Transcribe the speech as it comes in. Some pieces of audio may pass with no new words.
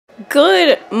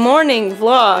Good morning,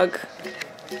 vlog.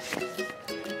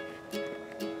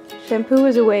 Shampoo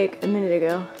was awake a minute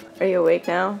ago. Are you awake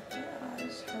now?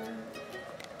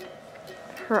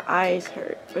 Her eyes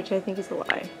hurt, which I think is a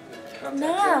lie.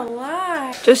 No,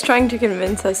 why? Just trying to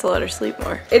convince us to let her sleep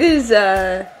more. It is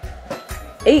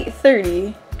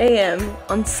 8:30 a.m.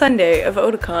 on Sunday of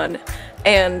Otakon,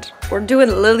 and we're doing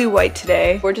Lily White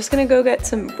today. We're just gonna go get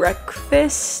some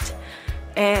breakfast,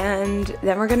 and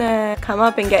then we're gonna come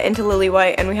up and get into Lily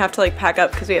White, and we have to like pack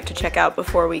up because we have to check out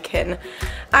before we can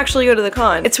actually go to the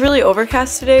con. It's really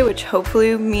overcast today, which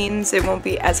hopefully means it won't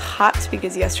be as hot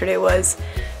because yesterday was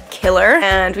killer,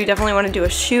 and we definitely want to do a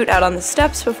shoot out on the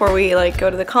steps before we like go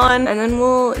to the con, and then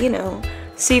we'll, you know,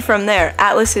 see from there.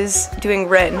 Atlas is doing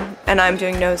Rin, and I'm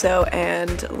doing Nozo,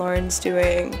 and Lauren's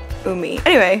doing Umi.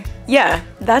 Anyway, yeah,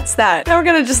 that's that. Now we're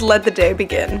gonna just let the day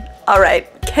begin. Alright,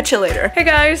 catch you later. Hey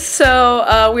guys,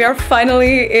 so we are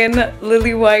finally in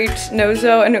Lily White,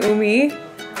 Nozo, and Umi.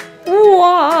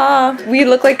 Wah! We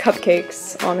look like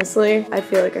cupcakes, honestly. I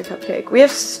feel like a cupcake. We have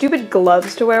stupid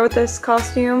gloves to wear with this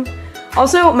costume.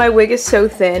 Also, my wig is so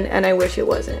thin, and I wish it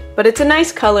wasn't. But it's a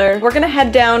nice color. We're gonna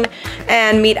head down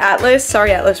and meet Atlas.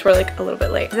 Sorry, Atlas, we're like a little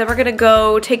bit late. Then we're gonna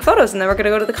go take photos, and then we're gonna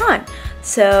go to the con.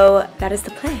 So that is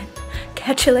the plan.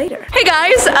 Catch you later. Hey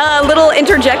guys, a little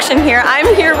interjection here.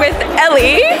 I'm here with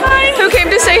Ellie, who came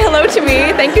to say hello to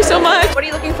me. Thank you so much. What are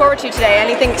you looking forward to today?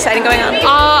 Anything exciting going on?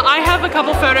 I have a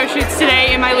couple photo shoots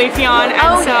today in my Leafeon, and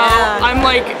I'm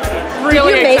like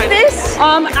really excited. Did you make this?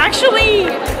 Actually,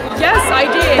 yes, I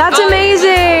did. That's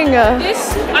amazing.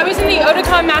 I was in the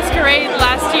Otakon masquerade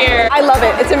last year. I love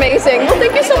it. It's amazing. Well,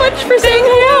 thank you so much for saying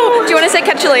hello. Do you want to say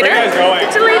catch you later? Where are you guys going?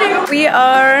 Catch you later. We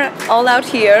are all out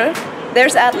here.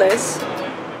 There's Atlas.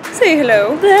 Say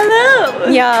hello. Hello.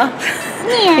 Yeah.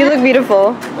 You look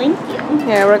beautiful. Thank you.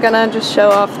 Yeah, we're gonna just show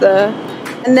off the.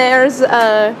 And there's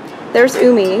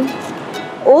Umi.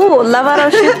 Oh, lavara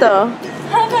shuto.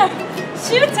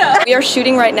 We are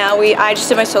shooting right now. I just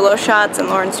did my solo shots, and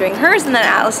Lauren's doing hers, and then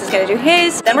Atlas is gonna do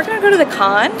his. Then we're gonna go to the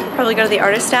con, probably go to the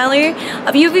artist alley.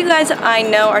 A few of you guys I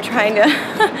know are trying to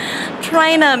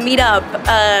meet up,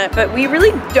 but we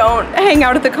really don't hang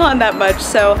out at the con that much,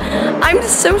 so I'm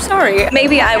so sorry.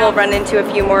 Maybe I will run into a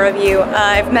few more of you.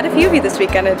 I've met a few of you this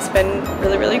weekend. It's been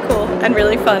really, really cool and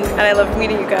really fun, and I love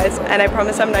meeting you guys, and I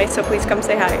promise I'm nice, so please come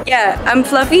say hi. Yeah, I'm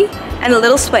fluffy and a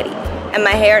little sweaty, and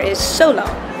my hair is so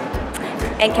long.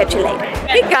 And catch you later.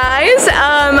 Hey guys,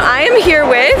 I am here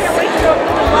with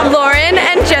Lauren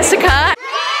and Jessica.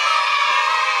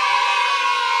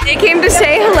 They came to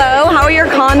say hello. How are your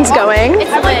cons going?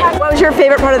 It's lit. What was your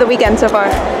favorite part of the weekend so far? I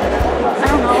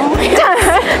don't know.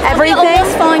 Everything?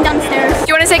 Almost falling downstairs. Do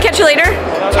you want to say catch you later?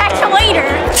 Catch you later.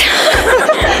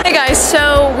 Hey guys,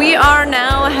 so we are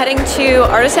now heading to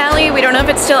Artist Alley. We don't know if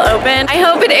it's still open. I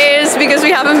hope it is because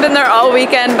we haven't been there all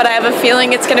weekend, but I have a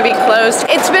feeling it's gonna be closed.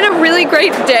 It's been a really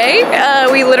great day.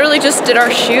 We literally just did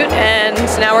our shoot, and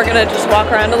now we're gonna just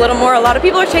walk around a little more. A lot of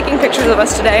people are taking pictures of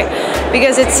us today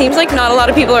because it seems like not a lot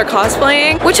of people are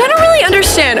cosplaying, which I don't really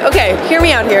understand. Okay, hear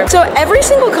me out here. So every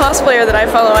single cosplayer that I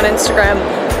follow on Instagram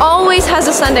always has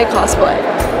a Sunday cosplay.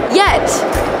 Yet,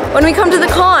 when we come to the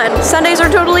con, Sundays are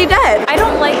totally dead. I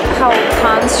don't like how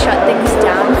cons shut things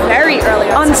down very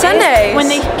early on Sundays. When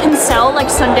they can sell like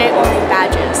Sunday only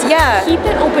badges. Yeah. Keep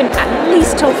it open at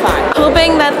least till 5.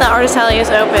 Hoping that the Artist Alley is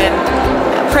open.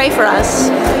 Pray for us.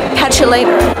 Catch you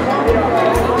later.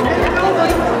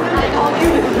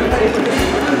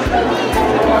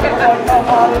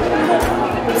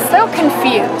 So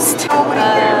confused.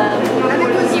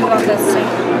 You want this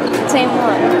same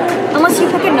one? Unless you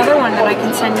pick another one, then I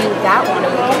can send you that one.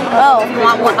 Oh, you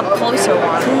want one, a closer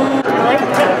one?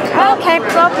 Okay,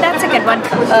 well, that's a good one.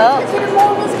 Oh.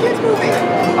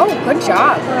 Oh, good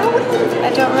job. I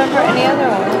don't remember any other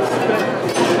ones.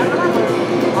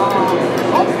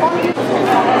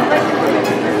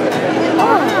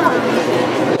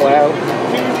 Wow.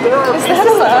 Is that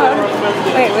allowed?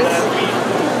 Wait, was...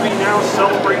 We now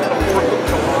celebrate the 4th of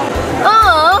July.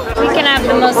 Oh, we can have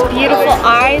the most beautiful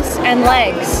eyes and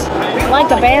legs,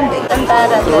 like a Bambi. I'm bad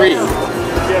at this.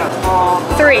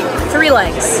 3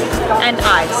 legs and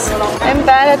eyes. I'm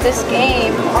bad at this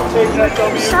game.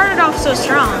 You started off so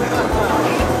strong.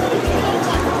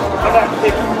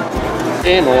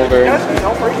 Game over.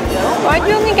 Why'd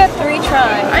you only get 3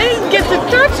 tries? I didn't get to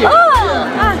touch it. Oh!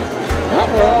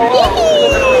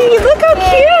 Look how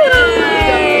cute!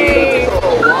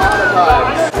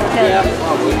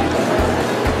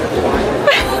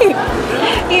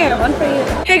 Here, one for you.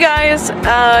 Hey guys,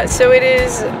 so it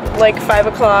is like 5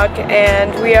 o'clock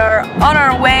and we are on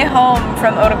our way home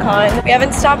from Otakon. We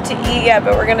haven't stopped to eat yet,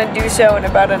 but we're gonna do so in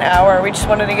about an hour. We just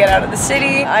wanted to get out of the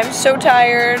city. I'm so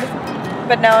tired,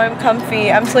 but now I'm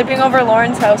comfy. I'm sleeping over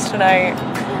Lauren's house tonight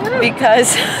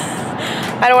because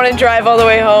I don't want to drive all the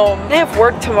way home. I have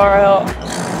work tomorrow.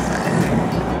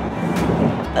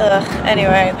 Ugh,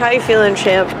 anyway, how you feeling,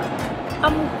 Shamp?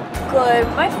 I'm good.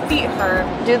 My feet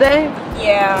hurt. Do they?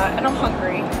 Yeah, and I'm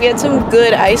hungry. We had some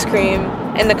good ice cream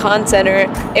in the con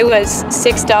center. It was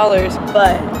 $6,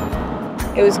 but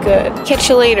it was good. Catch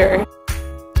you later.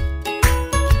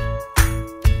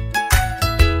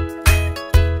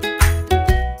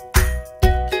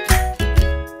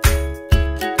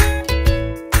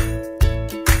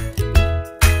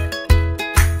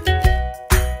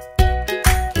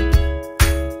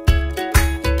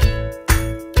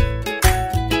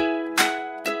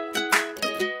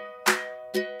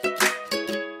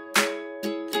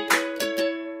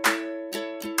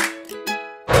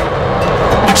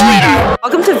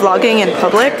 Welcome to vlogging in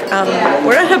public.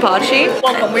 We're at Hibachi.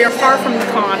 Welcome, we are far from the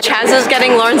con. Chaz is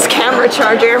getting Lauren's camera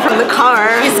charger from the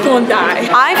car. He's gonna die.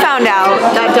 I found out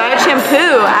that Diet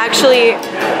Shampoo actually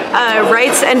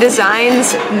writes and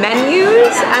designs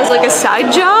menus as like a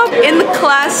side job in the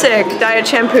classic Diet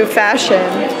Shampoo fashion.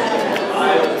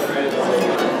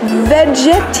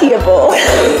 Vegetable.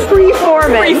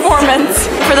 Performance.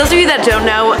 For those of you that don't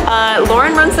know,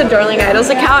 Lauren runs the Darling Idols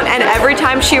account, and every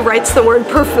time she writes the word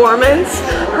performance,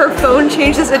 her phone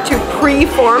changes it to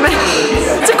preformance.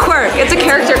 It's a quirk. It's a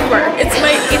character quirk. It's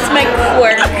my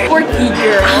quirk. Quirky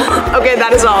girl. Okay,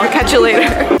 that is all. Catch you later.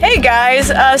 Hey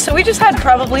guys, so we just had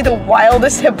probably the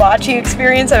wildest hibachi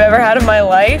experience I've ever had in my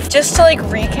life. Just to like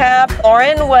recap,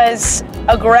 Lauren was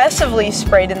aggressively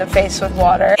sprayed in the face with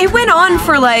water. It went on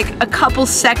for like a couple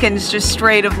seconds just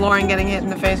straight of Lauren getting hit in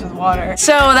the face with water.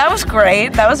 So that was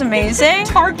great. That was amazing.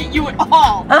 Target you at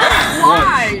all.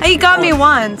 Why? He got me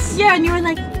once. Yeah, and you were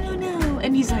like, no.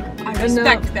 And he's like, I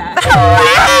respect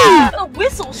that. A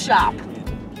whistle shop.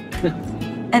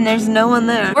 And there's no one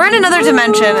there. We're in another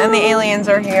dimension and the aliens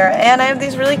are here. And I have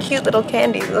these really cute little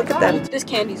candies. Look at them. This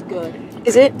candy's good.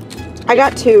 Is it? I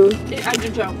got 2. I do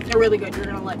too. They're really good. You're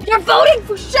gonna like. You're voting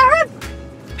for sheriff?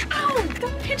 Ow!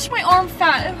 Don't pinch my arm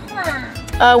fat. It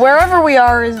hurt. Wherever we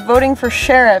are is voting for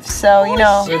sheriff, so you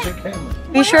know.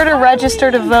 Be sure to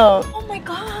register to vote. Oh my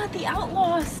god, the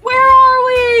outlaws. Where are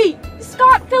we?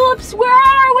 Scott Phillips, where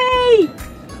are we?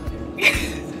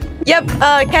 Yep,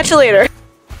 catch you later.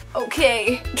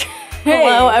 Okay.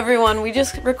 Hello everyone, we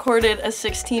just recorded a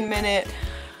 16-minute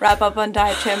wrap up on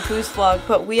Diet Shampoo's vlog,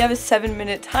 but we have a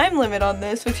 7-minute time limit on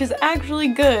this, which is actually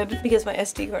good because my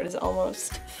SD card is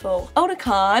almost full.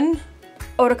 Otakon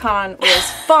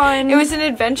was fun. It was an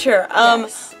adventure.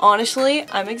 Yes. Honestly,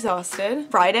 I'm exhausted.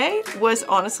 Friday was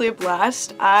honestly a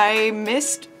blast. I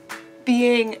missed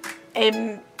being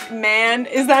a man.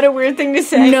 Is that a weird thing to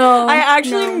say? No. I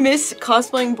actually miss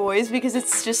cosplaying boys because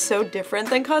it's just so different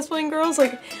than cosplaying girls.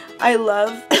 Like, I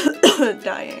love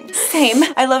dying. Same.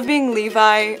 I love being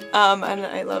Levi, and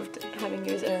I loved having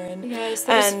you as Aaron. Yes,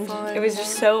 that and was fun. it was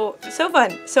just so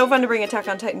fun. So fun to bring Attack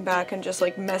on Titan back and just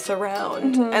like mess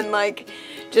around and like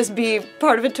just be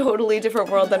part of a totally different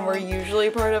world than we're usually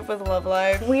part of with Love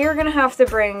Live. We're gonna have to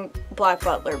bring Black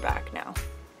Butler back now.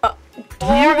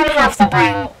 We're gonna have to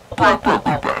bring Black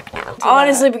Butler back now.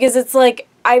 Honestly, because it's like,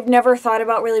 I've never thought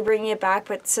about really bringing it back,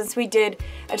 but since we did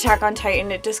Attack on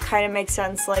Titan, it just kind of makes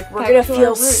sense. Like, we're gonna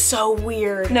feel so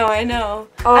weird. No, I know.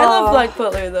 I love Black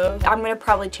Butler though. I'm gonna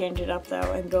probably change it up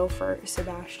though and go for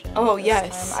Sebastian. Oh this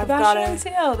yes, time. Sebastian and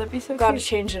CL, that'd be so Gotta cute.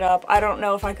 change it up. I don't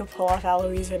know if I could pull off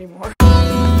Eloise anymore.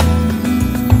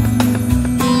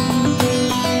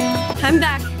 I'm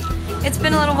back. It's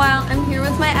been a little while. I'm here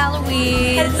with my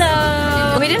Eloise.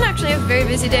 Hello. We didn't actually have a very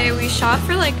busy day. We shot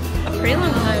for like a pretty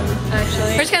long time,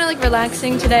 actually. We're just kind of like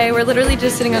relaxing today. We're literally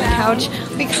just sitting on the couch.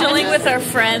 Chilling with our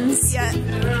friends. Yeah.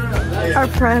 Our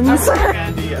friends.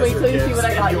 Wait till you see what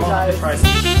I got you guys.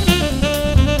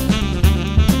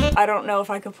 I don't know if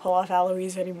I could pull off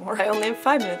Eloise anymore. I only have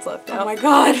 5 minutes left now. Oh my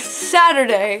god.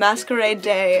 Saturday, Masquerade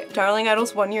Day, Darling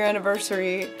Idol's 1-year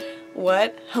anniversary.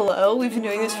 What? Hello? We've been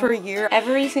doing this for a year.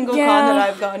 Every single con that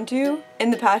I've gone to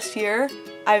in the past year,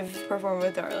 I've performed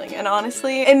with Darling. And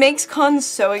honestly, it makes cons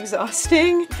so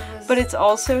exhausting, but it's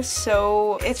also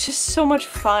so, it's just so much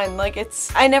fun. Like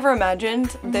I never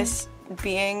imagined this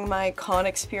being my con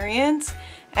experience.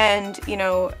 And, you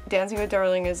know, Dancing with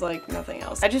Darling is like nothing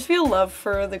else. I just feel love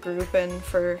for the group and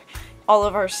for all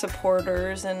of our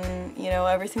supporters and, you know,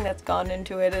 everything that's gone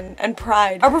into it and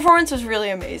pride. Our performance was really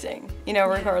amazing, you know,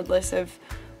 regardless of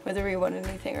whether we won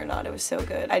anything or not. It was so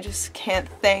good. I just can't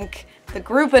thank the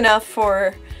group enough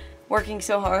for working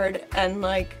so hard, and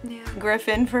like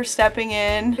Griffin for stepping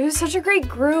in. It was such a great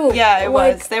group. Yeah, it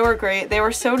was. They were great. They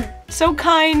were so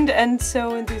kind and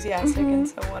so enthusiastic and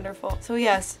so wonderful. So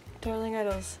yes, darling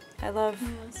idols, I love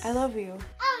you.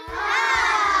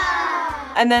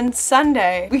 And then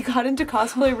Sunday, we got into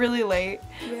cosplay really late.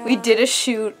 Yeah. We did a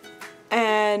shoot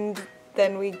and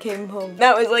then we came home.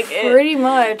 That was like it. Pretty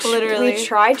much. Literally. We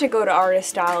tried to go to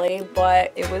Artist Alley,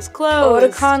 but it was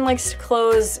closed. Otakon likes to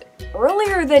close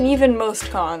earlier than even most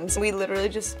cons. We literally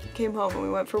just came home and we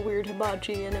went for weird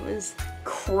hibachi and it was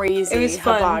crazy. It was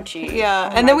fun. Hibachi. Yeah,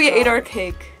 and then we ate our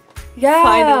cake. Yeah,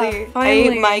 finally. I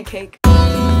ate my cake.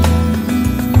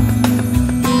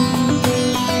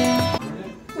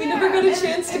 We never got a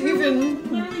chance to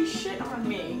even literally shit on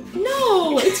me.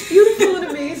 No, it's beautiful and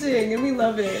amazing and we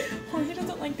love it. Jorge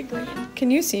doesn't like the green. Can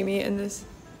you see me in this?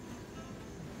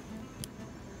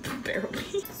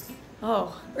 Barely.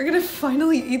 Oh, we're gonna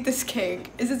finally eat this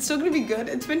cake. Is it still gonna be good?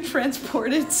 It's been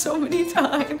transported so many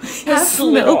times. Half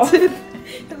melted.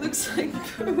 It looks like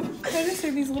poop. Can I just say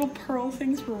these little pearl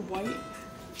things were white?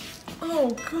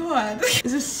 Oh God.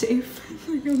 Is this safe?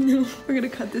 Oh no. We're gonna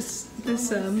cut this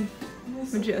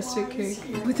majestic cake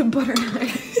with a butter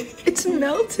knife. It's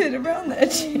melted around the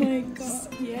edges. Oh my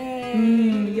God.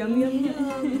 Yay. Yum yum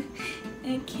yum.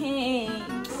 A cake.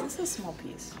 This is a small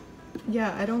piece.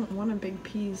 Yeah, I don't want a big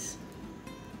piece.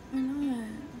 Why not?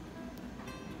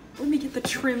 Let me get the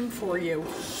trim for you.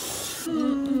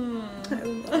 I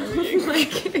love my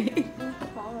cake.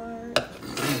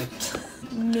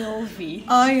 Milvy.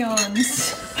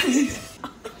 Ions.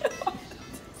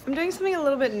 I'm doing something a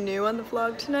little bit new on the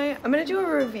vlog tonight. I'm gonna do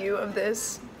a review of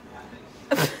this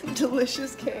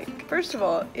delicious cake. First of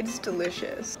all, it's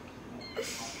delicious.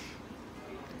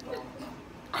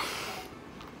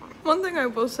 One thing I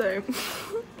will say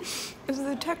is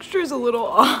the texture is a little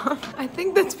off. I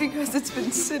think that's because it's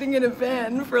been sitting in a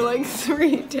van for like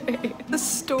 3 days. The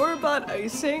store-bought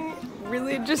icing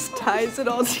really just ties it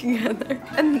all together.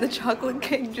 And the chocolate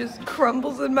cake just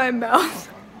crumbles in my mouth.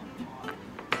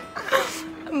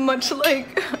 Much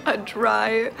like a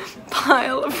dry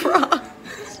pile of rocks.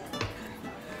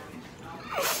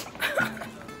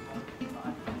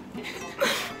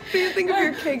 What do you think of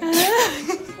your cake?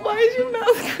 Why is your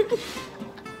mouth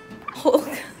Hulk?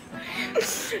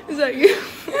 Is that you?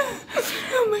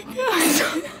 Oh my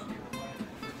God.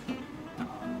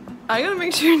 I gotta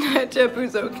make sure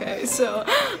Natjapu's okay, so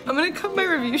I'm gonna cut my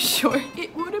review short.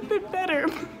 It would have been better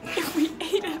if we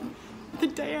ate it the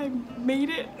day I made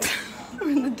it. Or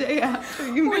the day after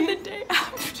you made it. Or the day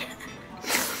after.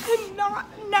 And not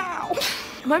now.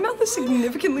 My mouth is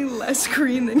significantly less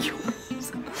green than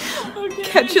yours. Okay.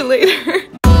 Catch you later.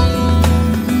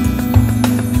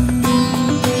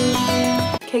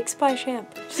 Cakes by Shamp.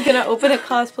 She's gonna open a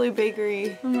cosplay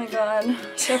bakery. Oh my God.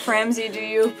 Chef Ramsay, do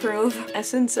you approve?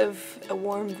 Essence of a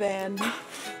warm van.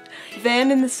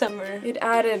 Van in the summer. It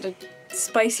added a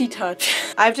spicy touch.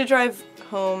 I have to drive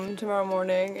home tomorrow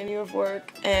morning and you have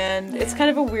work, and it's kind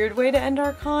of a weird way to end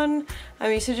our con.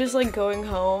 I'm used to just like going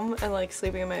home and like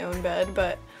sleeping in my own bed,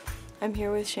 but I'm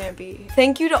here with Shampy.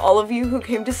 Thank you to all of you who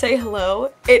came to say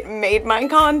hello. It made my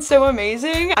con so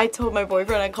amazing. I told my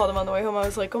boyfriend, I called him on the way home, I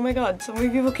was like, oh my God, so many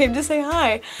people came to say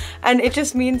hi. And it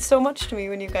just means so much to me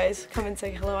when you guys come and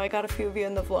say hello. I got a few of you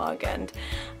in the vlog and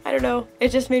I don't know, it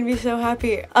just made me so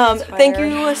happy. Thank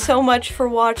you so much for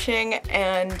watching,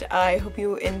 and I hope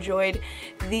you enjoyed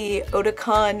the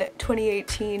Otakon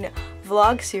 2018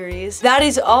 vlog series. That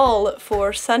is all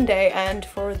for Sunday and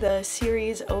for the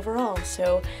series overall,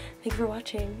 so thank you for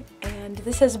watching, and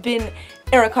this has been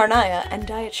dietkarnaya and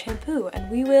Diet Shampoo, and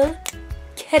we will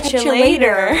catch you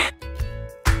later.